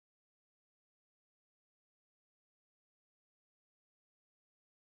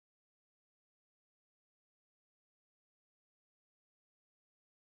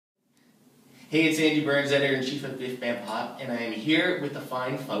Hey, it's Andy Burns, editor-in-chief of Biff, Pop, and I am here with the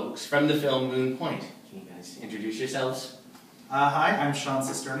fine folks from the film Moon Point. Can you guys introduce yourselves? Hi, I'm Sean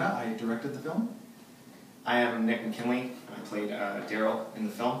Cisterna. I directed the film. I am Nick McKinley. I played Daryl in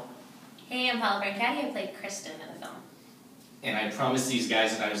the film. Hey, I'm Paula Brancatti. I played Kristen in the film. And I promised these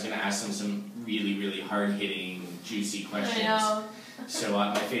guys that I was going to ask them some really hard-hitting, juicy questions. I know. So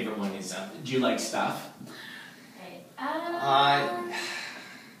my favorite one is, do you like stuff? Right. I don't know.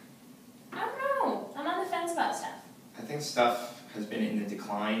 I'm on the fence about stuff. I think stuff has been in the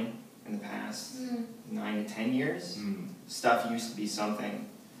decline in the past 9 to 10 years. Stuff used to be something,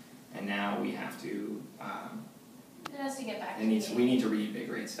 and now we have to. It has to get back. We need to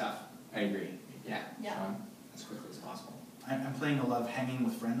reinvigorate stuff. I agree. Yeah. As quickly as possible. I'm playing a lot of hanging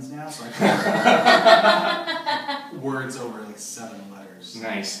with friends now, so I can words over like 7 letters.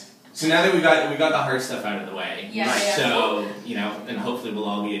 Nice. So now that we got the hard stuff out of the way, yeah. So and hopefully we'll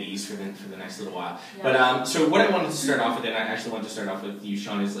all be at ease for the next little while. Yeah. But so what I wanted to start off with, and I actually wanted to start off with you,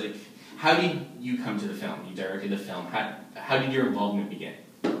 Sean, is like, how did you come to the film? You directed the film. How did your involvement begin?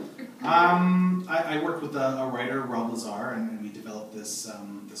 I worked with a writer, Rob Lazar, and we developed this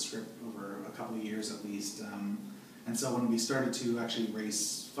the script over a couple of years at least. And so when we started to actually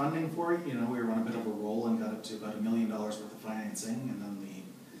raise funding for it, we were on a bit of a roll and got up to about $1 million worth of financing, and then the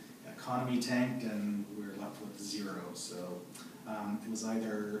economy tanked and we were left with zero. So it was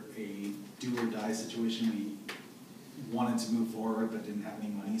either a do or die situation. We wanted to move forward but didn't have any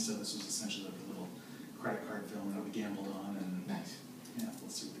money, so this was essentially like a little credit card film that we gambled on, and let's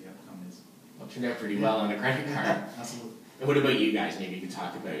see what the outcome is. Well, it turned out pretty well on the credit card. Absolutely. And what about you guys? Maybe you could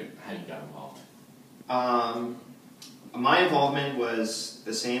talk about how you got involved. My involvement was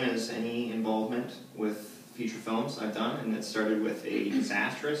the same as any involvement with feature films I've done, and it started with a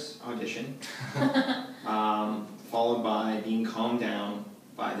disastrous audition, followed by being calmed down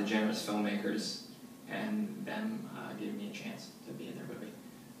by the generous filmmakers and them giving me a chance to be in their movie.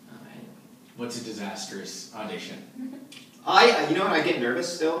 Anyway. What's a disastrous audition? You know what? I get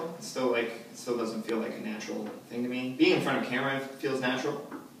nervous still. It still doesn't feel like a natural thing to me. Being in front of camera feels natural.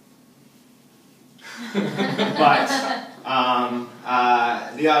 But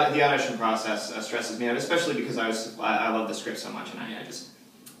the audition process stresses me out, especially because I love the script so much, and I just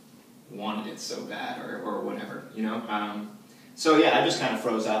wanted it so bad, or whatever, So yeah, I just kind of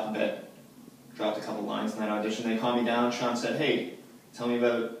froze up a bit, dropped a couple lines in that audition. They calmed me down. Sean said, "Hey, tell me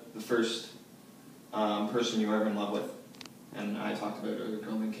about the first person you were ever in love with," and I talked about a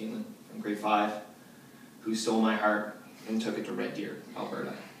girl named Caitlin from grade 5 who stole my heart and took it to Red Deer,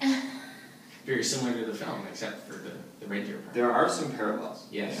 Alberta. Very similar to the film, except for the Red Deer part. There are some parallels.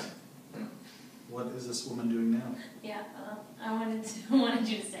 Yes. Yeah. What is this woman doing now? Yeah, I wanted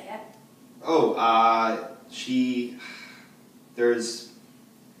you to say it.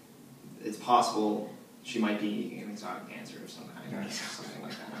 It's possible she might be an exotic dancer of some kind, or something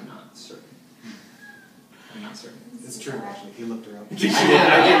like that. I'm not certain. It's true, actually. He looked her up. I did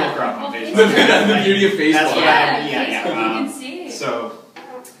look her up on Facebook. The beauty of Facebook. That's what you can see. So,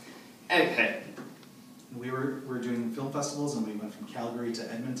 hey. We were doing film festivals, and we went from Calgary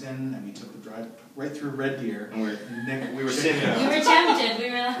to Edmonton, and we took the drive right through Red Deer. And we were sitting. We were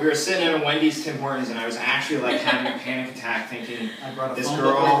tempted. We were sitting in a Wendy's, Tim Hortons, and I was actually like having a panic attack, thinking this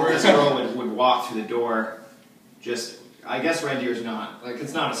girl would walk through the door. I guess Red Deer's not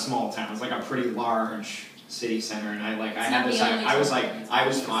it's not a small town. It's like a pretty large city center, and I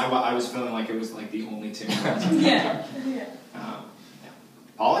was feeling like it was like the only Tim Hortons. Yeah.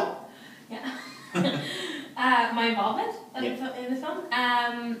 Paula? Yeah. My involvement in the film?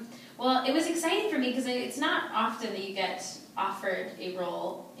 Well, it was exciting for me because it's not often that you get offered a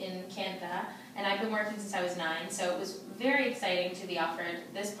role in Canada, and I've been working since I was 9, so it was very exciting to be offered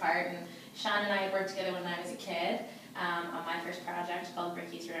this part. And Sean and I had worked together when I was a kid on my first project called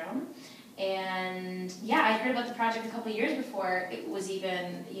Ricky's Room. And yeah, I'd heard about the project a couple of years before it was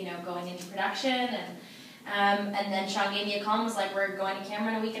even going into production, and then Sean gave me a call and was like, "We're going to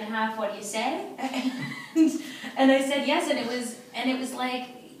camera in a week and a half. What do you say?" and I said yes, and it was like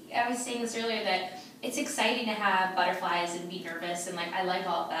I was saying this earlier, that it's exciting to have butterflies and be nervous, and I like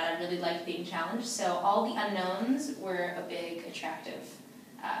all of that. I really like being challenged. So all the unknowns were a big attractive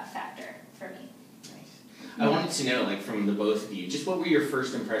factor for me. I wanted to know, from the both of you, just what were your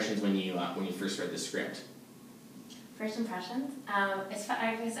first impressions when you first read the script? First impressions? I saw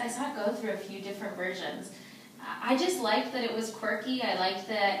it go through a few different versions. I just liked that it was quirky. I liked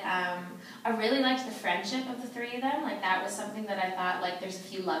that. I really liked the friendship of the three of them. That was something that I thought, there's a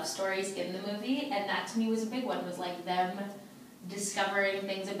few love stories in the movie, and that to me was a big one. Was them discovering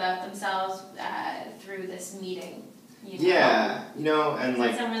things about themselves through this meeting. Yeah, you know, and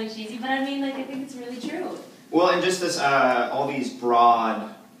like. It sounds really cheesy, but I mean, like, I think it's really true. Well, and just this, all these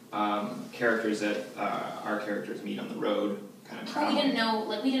broad characters that our characters meet on the road, kind of. But we didn't know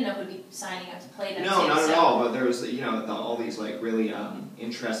who'd be signing up to play them. No, too, not so. at all. But there was, you know, all these like really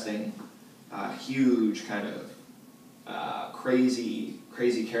interesting, huge kind of crazy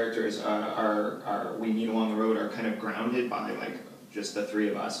characters. We meet along the road are kind of grounded by like just the three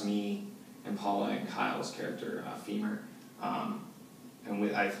of us, me and Paula and Kyle's character, Femur. And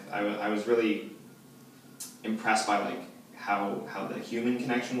I was really impressed by like how the human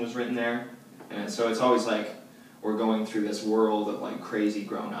connection was written there, and so it's always like we're going through this world of like crazy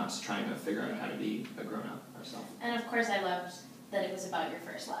grown-ups trying to figure out how to be a grown-up ourselves. And of course, I loved that it was about your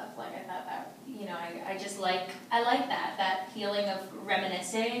first love. Like, I thought that, you know, I just like that feeling of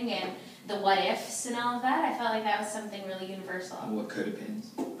reminiscing and the what ifs and all of that. I felt like that was something really universal. What could have been.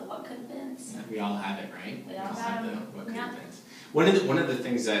 The what could have been. Yeah, we all have it, right? We all have the it. what could Yeah. have been. One of the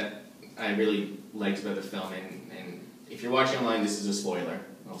things that I really liked about the film, and if you're watching online, this is a spoiler,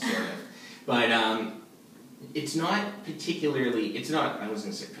 well, sort of, but it's not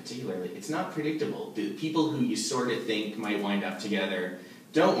predictable. The people who you sort of think might wind up together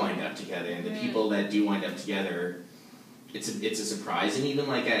don't wind up together, and the people that do wind up together, it's a surprise. And even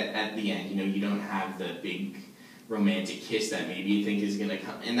like at the end, you know, you don't have the big romantic kiss that maybe you think is gonna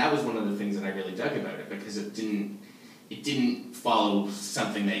come. And that was one of the things that I really dug about it, because it didn't follow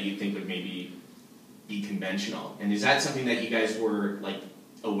something that you think would maybe be conventional. And is that something that you guys were like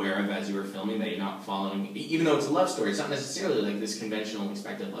aware of as you were filming, that you're not following, even though it's a love story, it's not necessarily like this conventional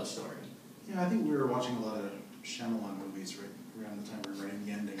expected love story? Yeah, I think we were watching a lot of Shyamalan movies right around the time we were writing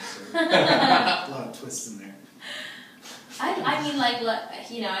the ending, so a lot of twists in there. I mean, like, look,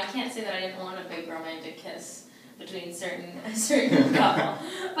 you know, I can't say that I didn't want a big romantic kiss between a certain couple,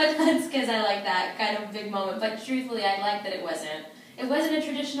 but that's because I like that kind of big moment. But truthfully, I like that it wasn't a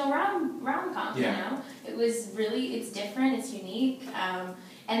traditional rom-com, Yeah. you know? It was really, it's different, it's unique,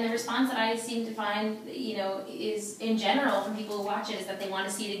 and the response that I seem to find, you know, is, in general, from people who watch it, is that they want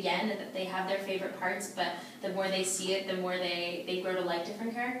to see it again, and that they have their favorite parts, but the more they see it, the more they grow to like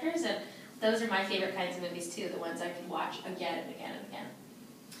different characters, and those are my favorite kinds of movies, too, the ones I can watch again and again and again.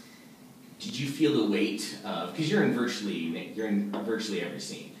 Did you feel the weight of, because you're in virtually every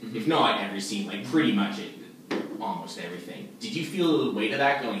scene, if not every scene, like pretty much almost everything. Did you feel the weight of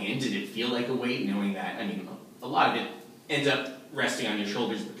that going in? Did it feel like a weight, knowing that, I mean, a lot of it ends up resting on your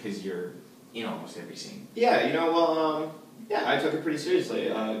shoulders because you're in almost every scene? Yeah, you know, well, yeah, I took it pretty seriously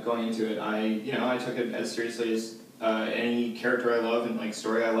going into it. I took it as seriously as any character I love and like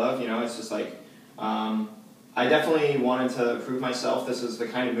story I love. You know, it's just like I definitely wanted to prove myself. This is the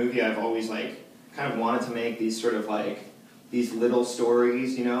kind of movie I've always like kind of wanted to make, these sort of like these little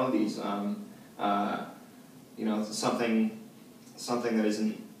stories. You know, these you know, something that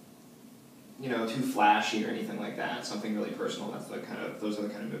isn't, you know, too flashy or anything like that. Something really personal. Those are the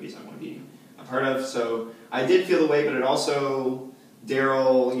kind of movies I want to be a part of. So I did feel the way, but it also,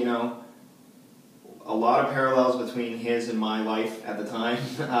 Daryl, you know, a lot of parallels between his and my life at the time.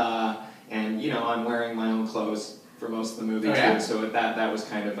 And you know, I'm wearing my own clothes for most of the movie too. So that was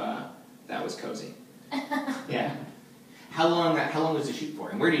kind of that was cozy. Yeah. How long was the shoot for,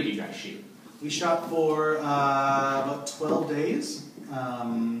 and where did you guys shoot? We shot for about 12 days.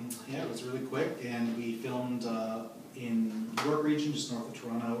 Yeah, it was really quick, and we filmed in York region, just north of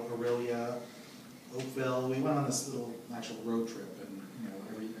Toronto, Aurelia, Oakville. We went on this little actual road trip, and you know,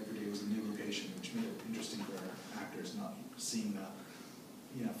 every day was a new location, which made it interesting for our actors, not seeing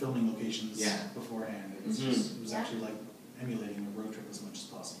the filming locations beforehand. It was just, it was actually like emulating a road trip as much as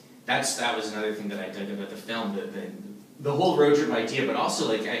possible. That was another thing that I dug about the film, the whole road trip idea, but also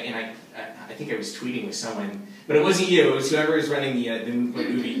like I think I was tweeting with someone, but it wasn't you, it was whoever was running the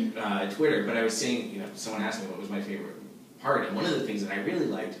movie Twitter, but I was saying, you know, someone asked me what was my favorite part, and one of the things that I really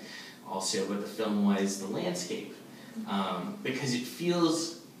liked also about the film was the landscape, because it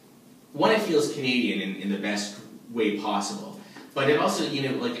feels Canadian in the best way possible, but it also, you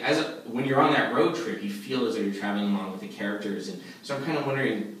know, like when you're on that road trip, you feel as though you're traveling along with the characters, and so I'm kind of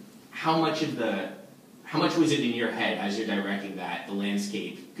wondering how much was it in your head as you're directing that the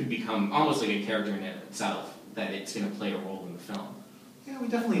landscape could become almost like a character in itself, that it's going to play a role in the film? Yeah, we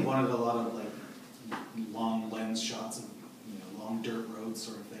definitely wanted a lot of like long lens shots of, you know, long dirt roads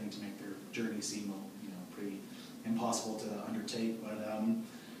sort of thing to make their journey seem, you know, pretty impossible to undertake. But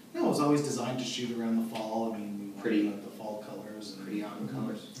no, it was always designed to shoot around the fall. I mean, we wanted the fall colors and pretty on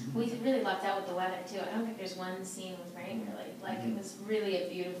colors. We really lucked out with the weather too. I don't think there's one scene with rain really. Like it was really a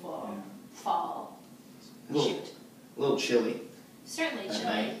beautiful fall shoot. A little chilly. Certainly That chilly.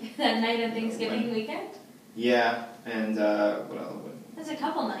 night. That night on Thanksgiving weekend? Yeah, and what else? There's a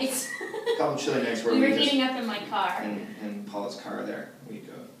couple nights. A couple chilly nights where we were just, heating up in my car. in Paula's car there. We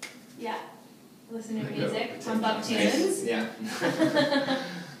go. Yeah. Listen to I music, go. pump up tunes. Yeah.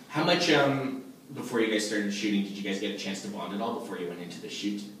 How much, before you guys started shooting, did you guys get a chance to bond at all before you went into the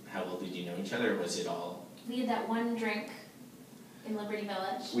shoot? How well did you know each other, or was it all? We had that one drink in Liberty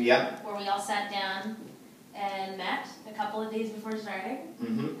Village Where we all sat down and met a couple of days before starting.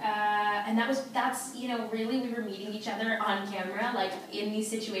 Mm-hmm. And that's, you know, really we were meeting each other on camera, like in these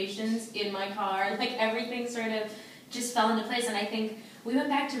situations, in my car, like everything sort of just fell into place. And I think we went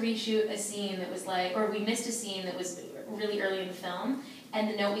back to reshoot a scene that was like, or we missed a scene that was really early in the film, and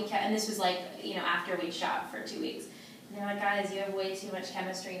the note we kept, and this was like, you know, after we shot for 2 weeks. And they're like, guys, you have way too much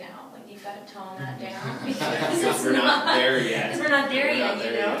chemistry now. Like, you've got to tone that down. Because we're not there yet. Because we're not there yet,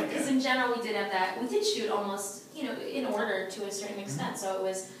 there you know? yet, Because in general, we did have that. We did shoot almost, you know, in order to a certain extent. So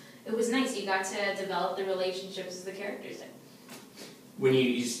it was nice. You got to develop the relationships as the characters did. When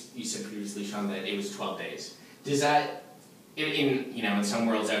you said previously, Sean, that it was 12 days. Does that, in some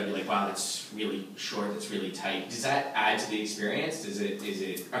worlds, I would be like, wow, that's really short, that's really tight. Does that add to the experience?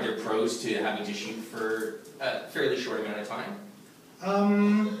 Are there pros to having to shoot for a fairly short amount of time?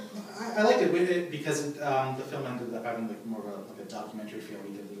 I liked it because the film ended up having like more of a documentary feel.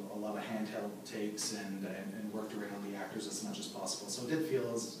 We did a lot of handheld takes and worked around the actors as much as possible. So it did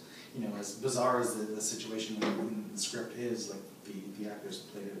feel as bizarre as the situation in the script is. Like the actors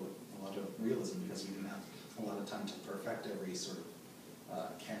played it with a lot of realism because we didn't have a lot of time to perfect every sort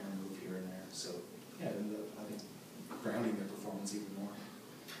of camera move here and there. So yeah, it ended up, I think, grounding their performance even more.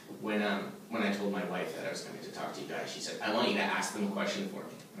 When I told my wife that I was going to talk to you guys, she said, I want you to ask them a question for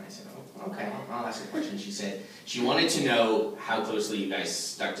me. And I said, oh, okay, I'll ask a question. She said she wanted to know how closely you guys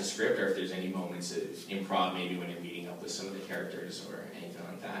stuck to script, or if there's any moments of improv, maybe when you're meeting up with some of the characters or anything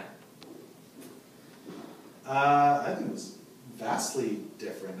like that. I think it was vastly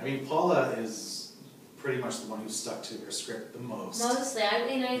different. I mean, Paula is pretty much the one who stuck to her script the most. Mostly.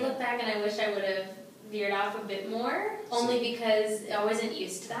 I look back and I wish I would have veered off a bit more, only because I wasn't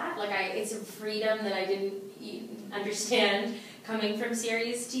used to that. Like, it's a freedom that I didn't understand coming from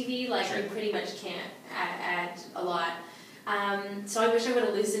series TV. Like, sure. You pretty much can't add a lot. So I wish I would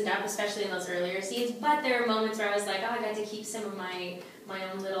have loosened up, especially in those earlier scenes. But there are moments where I was like, oh, I got to keep some of my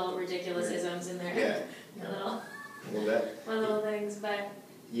own little ridiculous-isms in there. Yeah. My A little bit. my little things, but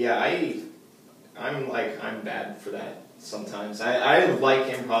Yeah, I'm bad for that sometimes. I like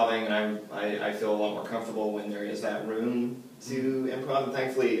improvising, and I feel a lot more comfortable when there is that room to improv. And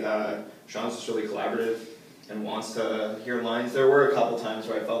thankfully, Sean's just really collaborative and wants to hear lines. There were a couple times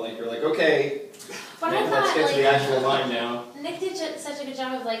where I felt like you're like, okay, but Nick, let's get to the actual line now. Nick did such a good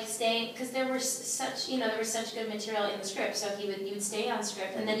job of like staying, because there was such good material in the script. So you would stay on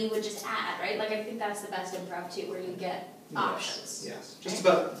script, and then you would just add, right? Like, I think that's the best improv too, where you get options. Yes. Just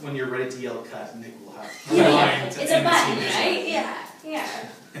about when you're ready to yell cut, Nick will have Yeah, line to it's end a the button, scene. right? Yeah.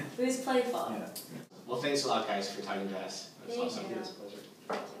 It was playful. Yeah. Well, thanks a lot, guys, for talking to us. That's Thank awesome. you. It is a pleasure.